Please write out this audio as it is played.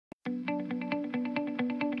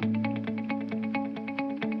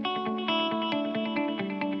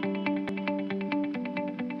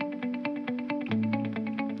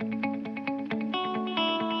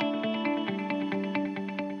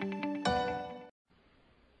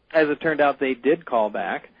as it turned out, they did call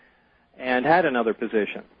back and had another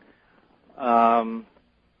position. The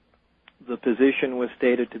position was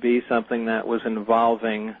stated to be something that was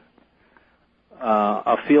involving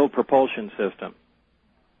a field propulsion system,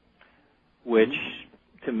 which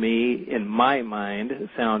to me, in my mind,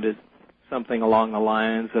 sounded something along the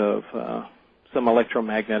lines of some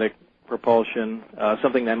electromagnetic propulsion,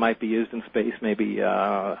 something that might be used in space, maybe,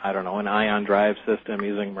 I don't know, an ion drive system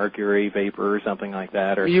using mercury vapor or something like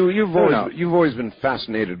that. Or you've always been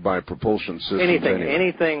fascinated by propulsion systems.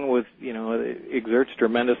 Anything with, exerts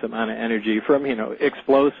tremendous amount of energy, from,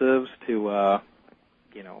 explosives to,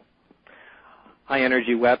 high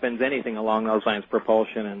energy weapons, anything along those lines,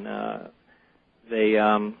 propulsion. And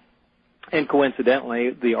and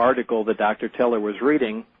coincidentally, the article that Dr. Teller was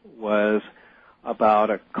reading was about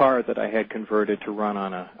a car that I had converted to run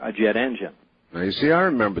on a jet engine. Now, you see, I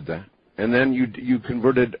remembered that. And then you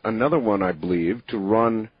converted another one, I believe, to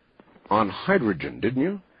run on hydrogen, didn't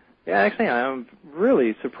you? Yeah, actually, I'm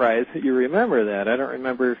really surprised that you remember that. I don't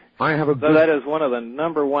remember. I have a good... That is one of the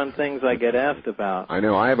number one things I get asked about. I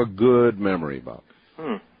know. I have a good memory, Bob.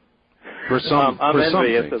 For some, I'm for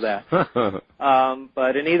envious some of that.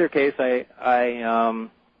 But in either case, I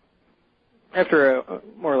after a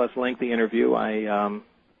more or less lengthy interview, I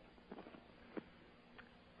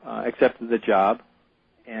accepted the job,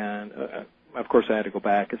 and of course I had to go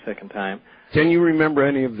back a second time. Can you remember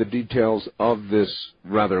any of the details of this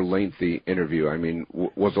rather lengthy interview? I mean,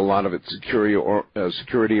 was a lot of it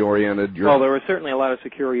security-oriented? Well, there was certainly a lot of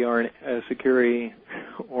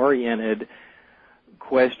security-oriented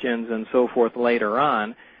questions and so forth later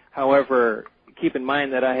on. However, keep in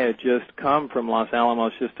mind that I had just come from Los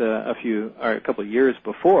Alamos just a couple of years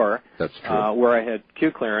before. That's true. Where I had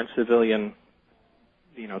Q clearance, civilian,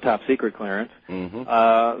 top secret clearance.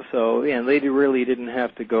 So, they really didn't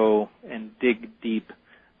have to go and dig deep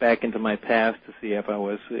back into my past to see if I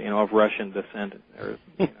was, of Russian descent or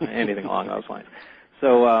anything along those lines.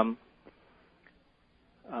 So,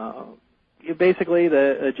 basically,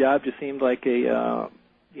 the job just seemed like a,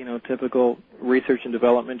 typical research and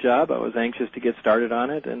development job. I was anxious to get started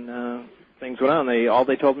on it, and things went on. All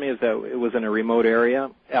they told me is that it was in a remote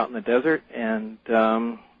area out in the desert, and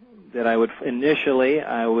that I would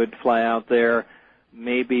fly out there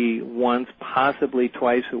maybe once, possibly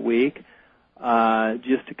twice a week,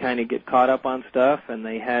 just to kind of get caught up on stuff, and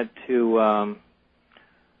they had to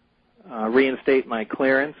reinstate my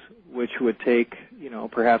clearance, which would take,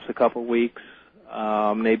 perhaps a couple weeks,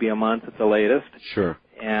 maybe a month at the latest. Sure.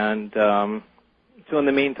 And so in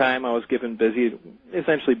the meantime, I was given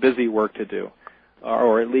essentially busy work to do,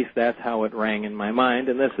 or at least that's how it rang in my mind.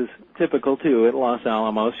 And this is typical, too, at Los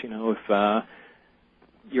Alamos. If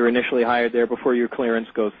you're initially hired there before your clearance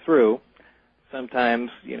goes through,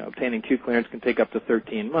 sometimes, obtaining Q clearance can take up to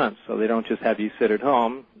 13 months. So they don't just have you sit at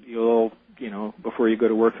home. You'll, before you go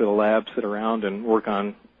to work for the lab, sit around and work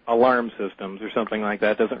on alarm systems or something like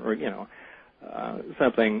that. Doesn't,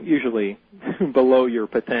 something usually below your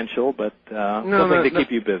potential, but something to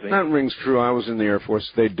keep you busy. That rings true. I was in the Air Force.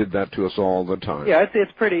 They did that to us all the time. Yeah,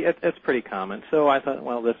 it's pretty common. So I thought,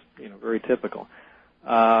 well, that's very typical.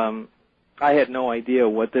 I had no idea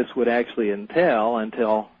what this would actually entail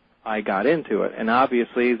until I got into it, and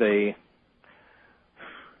obviously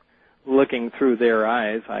looking through their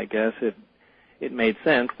eyes, I guess it made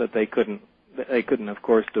sense that they couldn't, of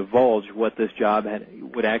course, divulge what this job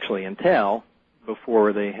would actually entail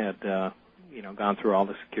before they had, gone through all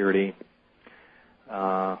the security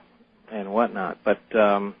and whatnot. But,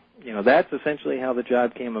 that's essentially how the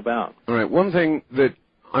job came about. All right. One thing that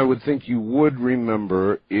I would think you would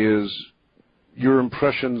remember is your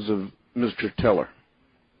impressions of Mr. Teller.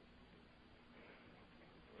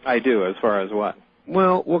 I do, as far as what?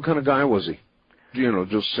 Well, what kind of guy was he?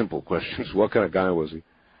 Just simple questions. What kind of guy was he?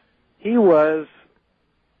 He was,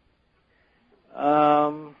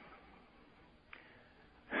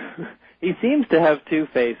 he seems to have two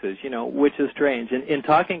faces, which is strange. In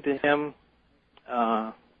talking to him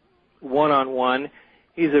one-on-one,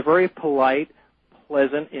 he's a very polite,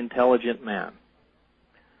 pleasant, intelligent man.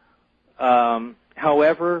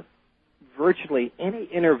 However, virtually any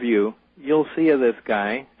interview you'll see of this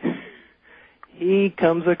guy, he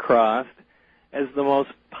comes across as the most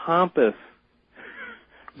pompous,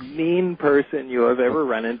 mean person you have ever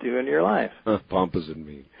run into in your life. Pompous and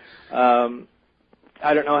mean.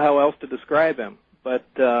 I don't know how else to describe him, but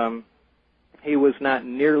he was not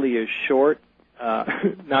nearly as short,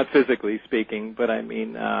 not physically speaking, but I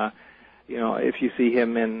mean, if you see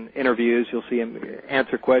him in interviews, you'll see him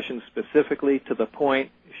answer questions specifically to the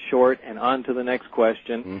point, short, and on to the next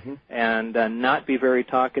question, and not be very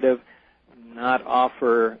talkative, not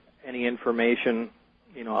offer any information,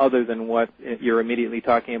 you know, other than what you're immediately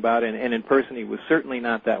talking about, and in person he was certainly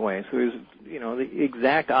not that way. So he was, you know, the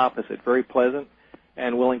exact opposite, very pleasant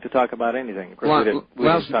and willing to talk about anything. Of course, we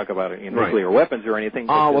didn't talk about it, you know, nuclear weapons or anything.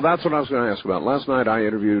 Well, that's what I was going to ask about. Last night I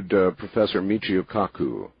interviewed Professor Michio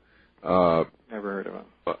Kaku. Never heard of him.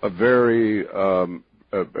 A very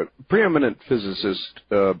preeminent physicist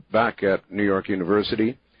back at New York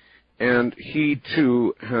University, and he,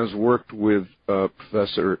 too, has worked with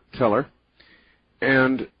Professor Teller.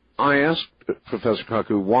 And I asked Professor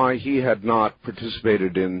Kaku why he had not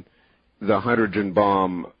participated in the hydrogen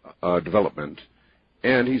bomb development,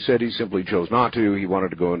 and he said he simply chose not to. He wanted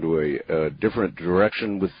to go into a different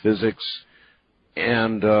direction with physics,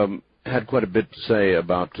 and had quite a bit to say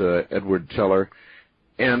about Edward Teller.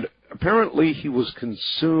 And apparently he was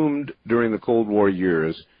consumed during the Cold War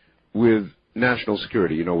years with national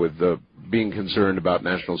security, you know, with being concerned about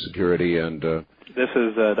national security and... This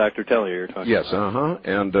is Dr. Teller you're talking about. Yes,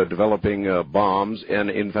 and developing bombs. And,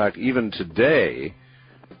 in fact, even today,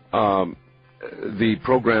 the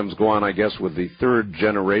programs go on, I guess, with the third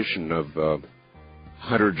generation of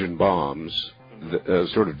hydrogen bombs,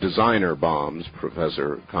 sort of designer bombs,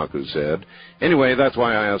 Professor Kaku said. Anyway, that's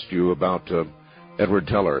why I asked you about Edward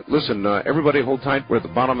Teller. Listen, everybody hold tight. We're at the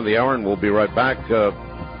bottom of the hour, and we'll be right back.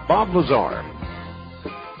 Bob Lazar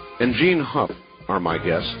and Gene Huff are my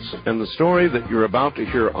guests, and the story that you're about to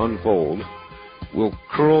hear unfold will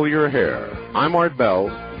curl your hair. I'm Art Bell.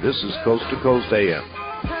 This is Coast to Coast AM.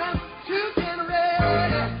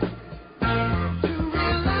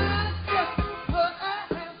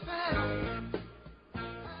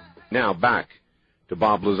 Now back to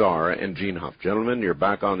Bob Lazar and Gene Huff. Gentlemen, you're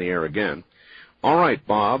back on the air again. All right,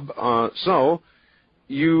 Bob. So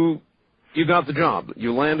you got the job.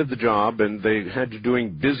 You landed the job, and they had you doing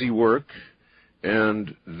busy work.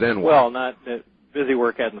 And then what? Well, not busy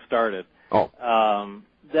work hadn't started. Oh.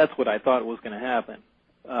 That's what I thought was going to happen.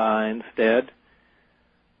 Instead,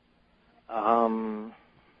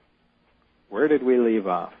 where did we leave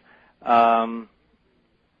off?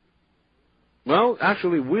 Well,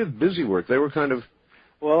 actually, with busy work, they were kind of...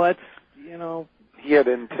 Well, that's, you know... He had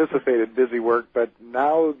anticipated busy work, but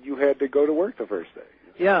now you had to go to work the first day.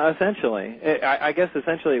 Yeah, essentially. I guess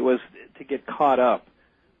essentially it was to get caught up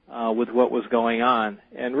with what was going on.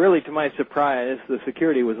 And really, to my surprise, the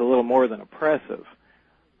security was a little more than oppressive.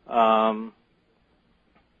 You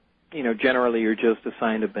know, generally you're just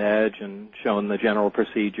assigned a badge and shown the general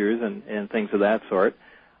procedures and things of that sort.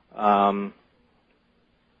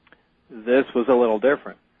 This was a little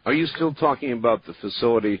different. Are you still talking about the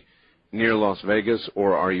facility near Las Vegas,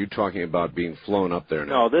 or are you talking about being flown up there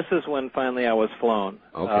now? No, this is when finally I was flown.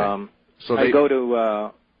 Okay. So I go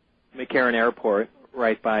to McCarran Airport,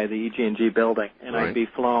 right by the EG&G building, and right. I'd be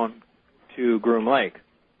flown to Groom Lake.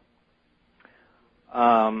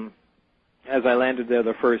 As I landed there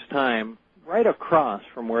the first time, right across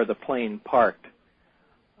from where the plane parked,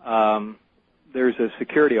 there's a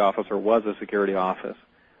security office, or was a security office.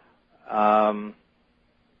 And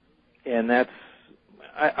that's,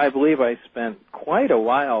 I believe I spent quite a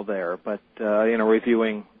while there, but, you know,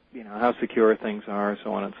 reviewing, you know, how secure things are,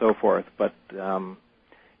 so on and so forth. But,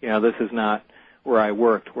 you know, this is not where I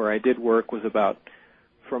worked. Where I did work was about,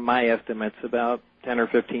 from my estimates, about 10 or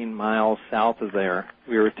 15 miles south of there.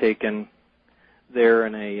 We were taken there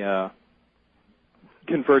in a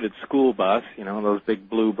converted school bus, you know, those big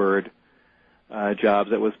Bluebird jobs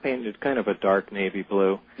that was painted kind of a dark navy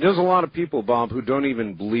blue. There's a lot of people, Bob, who don't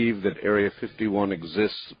even believe that Area 51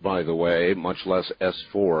 exists, by the way, much less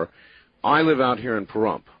S4. I live out here in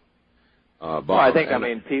Pahrump. Bob, well, I think, I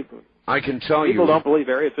mean, people don't believe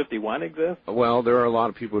Area 51 exists? Well, there are a lot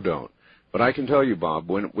of people who don't. But I can tell you, Bob,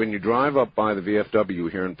 when you drive up by the VFW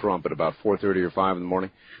here in Pahrump at about 4:30 or 5 in the morning,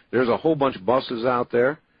 there's a whole bunch of buses out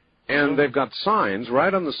there, and they've got signs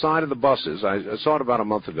right on the side of the buses. I saw it about a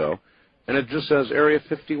month ago, and it just says Area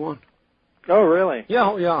 51. Oh, really?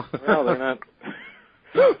 Yeah, oh, yeah. Well, they're not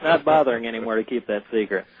bothering anymore to keep that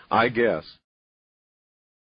secret. I guess.